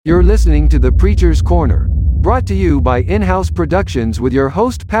You're listening to The Preacher's Corner, brought to you by In-House Productions with your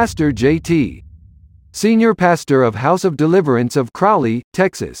host Pastor JT, Senior Pastor of House of Deliverance of Crowley,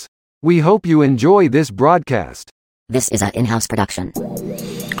 Texas. We hope you enjoy this broadcast. This is an In-House production.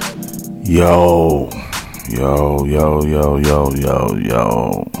 Yo.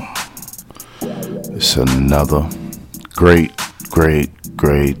 It's another great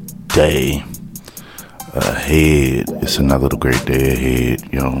day ahead. It's another great day ahead,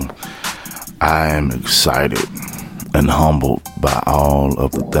 I am excited and humbled by all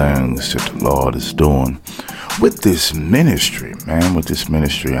of the things that the Lord is doing with this ministry, man. With this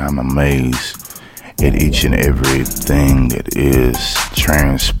ministry, I'm amazed at each and everything that is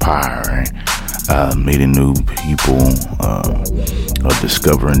transpiring. Meeting new people,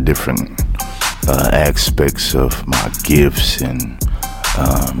 discovering different aspects of my gifts and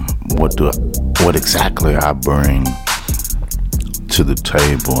what exactly I bring to the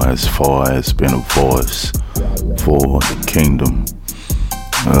table as far as being a voice for the kingdom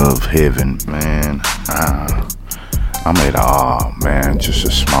of heaven, man. I'm at just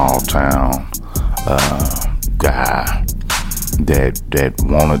a small town guy that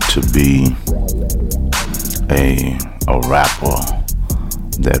wanted to be a rapper,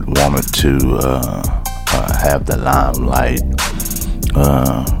 that wanted to have the limelight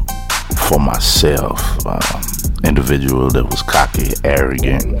for myself. Individual that was cocky,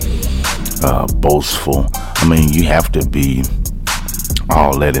 arrogant, boastful. I mean, you have to be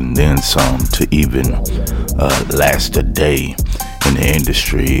all that and then some to even last a day in the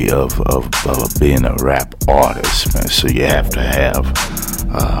industry of being a rap artist, man. So you have to have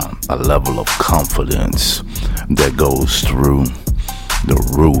a level of confidence that goes through the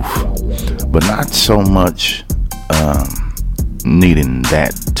roof, but not so much needing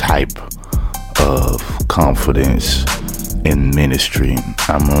that type of confidence in ministry.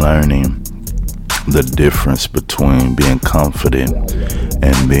 I'm learning the difference between being confident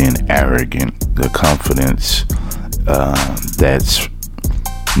and being arrogant. The confidence that's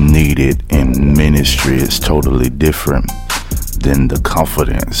needed in ministry is totally different than the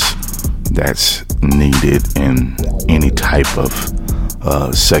confidence that's needed in any type of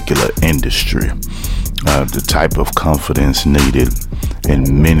secular industry. The type of confidence needed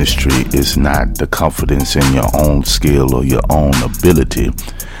in ministry is not the confidence in your own skill or your own ability,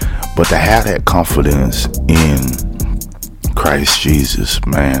 but to have that confidence in Christ Jesus,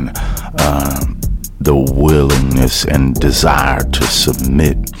 man. The willingness and desire to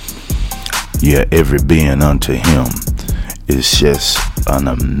submit every being unto him is just an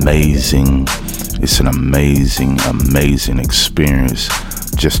amazing experience,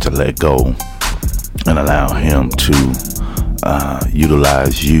 just to let go and allow him to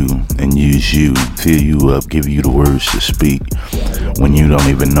utilize you and use you, fill you up, give you the words to speak when you don't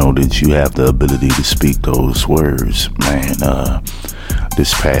even know that you have the ability to speak those words, man.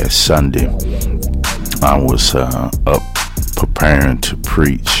 This past Sunday, I was up preparing to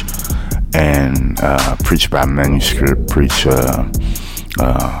preach, and preach by manuscript, preach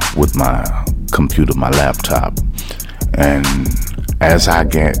with my computer, my laptop. And as I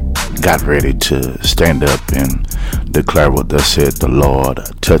got ready to stand up and declare what thus said the Lord, I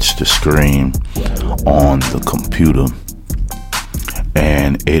touched the screen on the computer,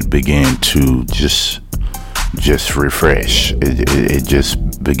 and it began to just refresh. It just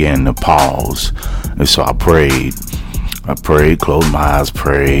began to pause. And so I prayed, closed my eyes,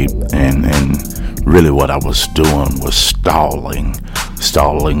 prayed, and really what I was doing was stalling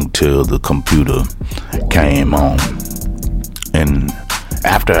till the computer came on. And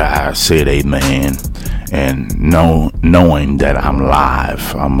after I said amen, and knowing that I'm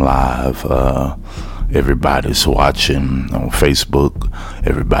live, everybody's watching on Facebook,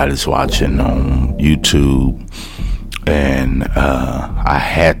 everybody's watching on YouTube, and I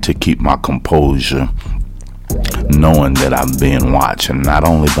had to keep my composure, knowing that I'm being watched, and not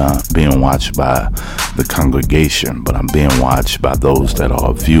only being watched by the congregation, but I'm being watched by those that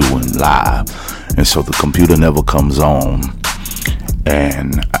are viewing live. And so the computer never comes on,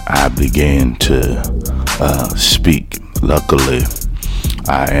 and I began to speak. Luckily,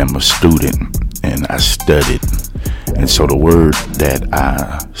 I am a student, and I studied, and so the word that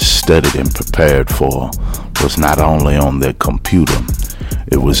I studied and prepared for was not only on the computer,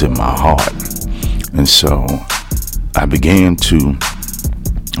 it was in my heart. And so I began to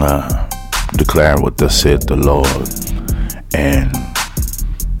declare what thus said the Lord, and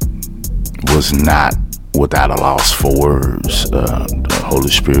was not without a loss for words. The Holy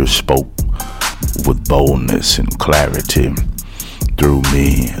Spirit spoke with boldness and clarity through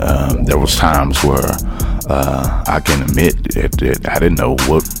me. There was times where I can admit that I didn't know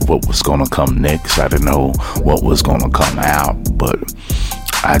what was going to come next. I didn't know what was going to come out, but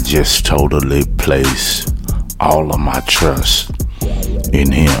I just totally placed all of my trust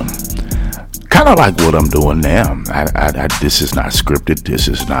in him. Kind of like what I'm doing now. This is not scripted. This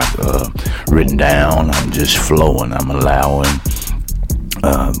is not written down. I'm just flowing. I'm allowing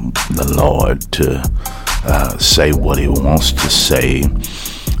the Lord to say what he wants to say,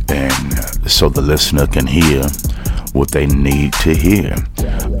 and so the listener can hear what they need to hear.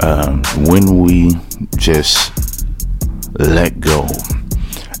 When we just let go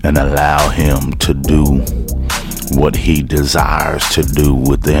and allow him to do what he desires to do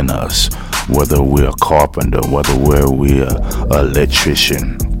within us, whether we're a carpenter, whether we're an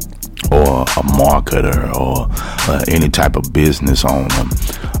electrician or a marketer or any type of business owner,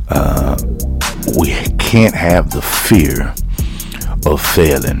 we can't have the fear of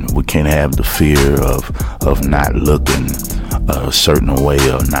failing. We can't have the fear of not looking a certain way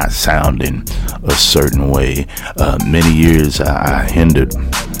or not sounding a certain way. Many years I hindered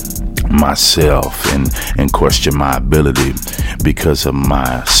myself and question my ability because of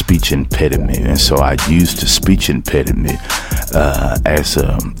my speech impediment, and so I used the speech impediment as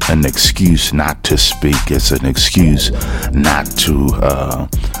an excuse not to speak, as an excuse not to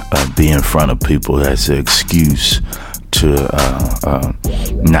be in front of people, as an excuse to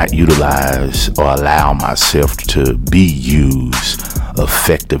not utilize or allow myself to be used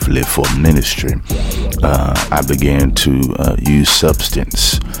effectively for ministry. I began to use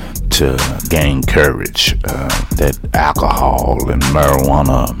substance to gain courage, that alcohol and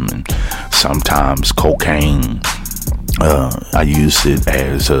marijuana and sometimes cocaine. I used it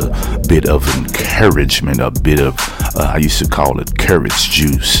as a bit of encouragement, I used to call it courage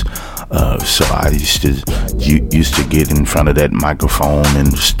juice. So I used to get in front of that microphone in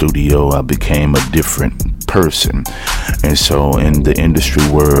the studio. I became a different person. And so in the industry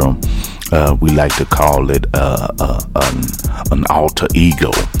world, we like to call it an alter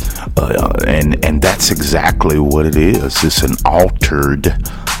ego. And that's exactly what it is. It's an altered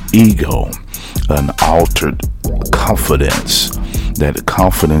ego, an altered confidence. That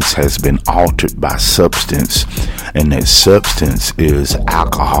confidence has been altered by substance, and that substance is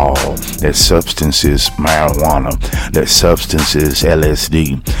alcohol, that substance is marijuana, that substance is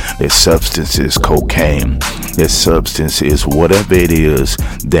LSD, that substance is cocaine, that substance is whatever it is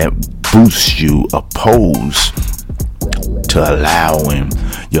that boosts you opposed to allowing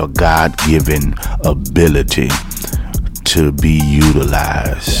your God-given ability to be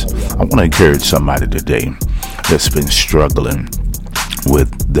utilized. I want to encourage somebody today that's been struggling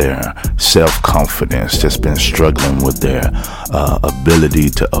with their self-confidence, that's been struggling with their ability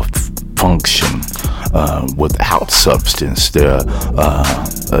to function without substance,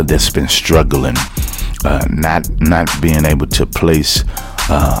 that's been struggling, not being able to place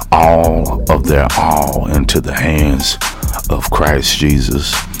all of their all into the hands of Christ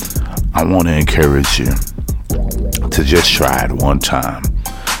Jesus. I want to encourage you to just try it one time.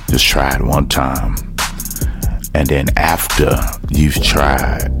 Just try it one time. And then after you've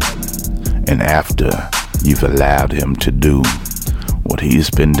tried, and after you've allowed him to do what he's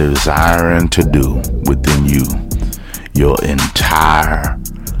been desiring to do within you, your entire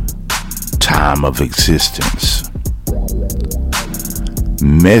time of existence,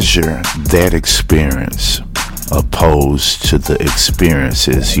 measure that experience opposed to the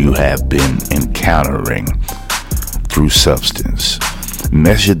experiences you have been encountering through substance.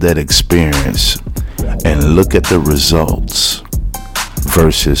 Measure that experience and look at the results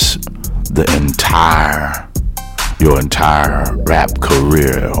versus your entire rap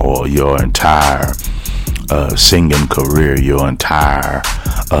career, or your entire singing career, your entire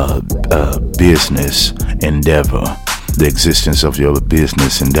business endeavor, the existence of your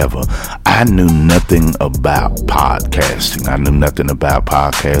business endeavor. I knew nothing about podcasting. I knew nothing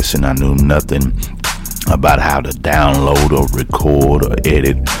about how to download or record or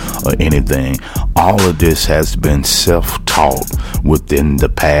edit or anything. All of this has been self-taught within the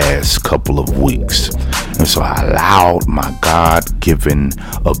past couple of weeks. And so I allowed my God-given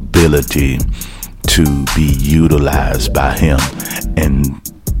ability to be utilized by him. And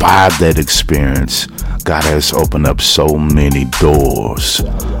by that experience, God has opened up so many doors,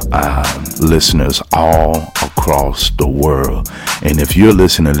 listeners all across the world. And if you're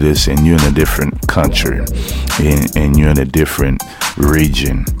listening to this and you're in a different country and you're in a different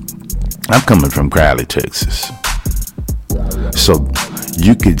region, I'm coming from Crowley, Texas. So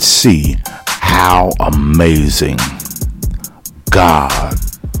you could see how amazing God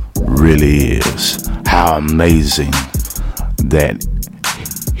really is, how amazing that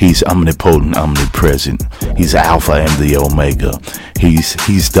He's omnipotent, omnipresent. He's Alpha and the Omega. He's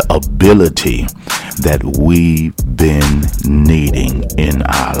the ability that we've been needing in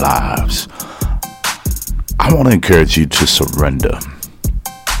our lives. I want to encourage you to surrender.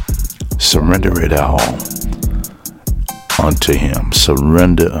 Surrender it all unto Him.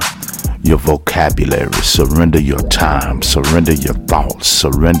 Surrender your vocabulary, surrender your time, surrender your thoughts,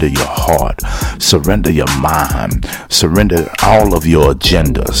 surrender your heart, surrender your mind, surrender all of your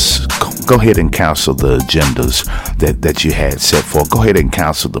agendas. Go ahead and cancel the agendas that you had set for. Go ahead and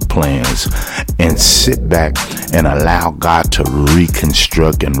cancel the plans and sit back and allow God to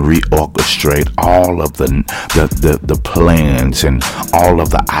reconstruct and reorchestrate all of the plans and all of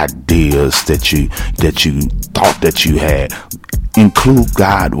the ideas that you thought that you had. Include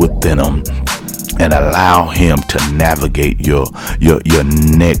God within them and allow Him to navigate your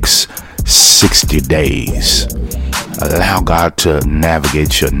next 60 days. Allow God to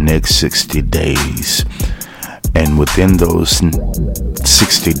navigate your next 60 days. And within those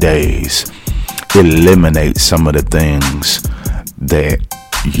 60 days, eliminate some of the things that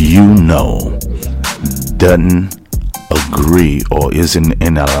you know doesn't agree or isn't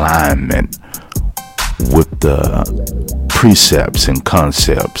in alignment with the precepts and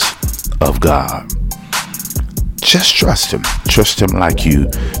concepts of God. Just trust Him. Trust Him like you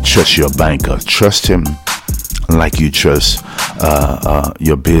trust your banker. Trust Him like you trust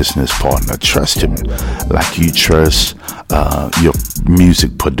your business partner. Trust Him like you trust your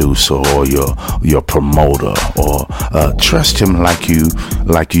music producer or your promoter, or trust Him like you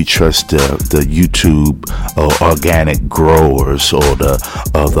trust the YouTube organic growers or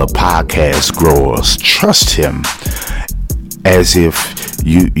the podcast growers. Trust Him as if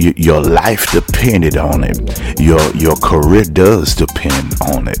your life depended on it. Your career does depend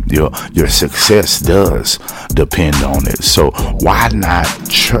on it. Your success does depend on it. So why not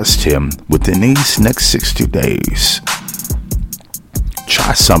trust Him within these next 60 days?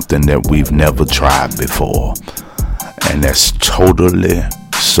 Try something that we've never tried before, and that's totally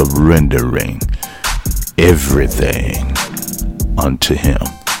surrendering everything unto Him.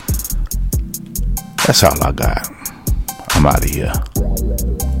 That's all I got. I'm out of here.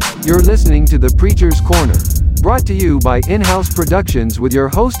 You're listening to The Preacher's Corner, brought to you by In-House Productions with your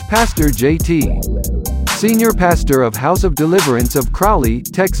host, Pastor JT, Senior Pastor of House of Deliverance of Crowley,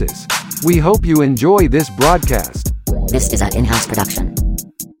 Texas. We hope you enjoy this broadcast. This is an In-House production.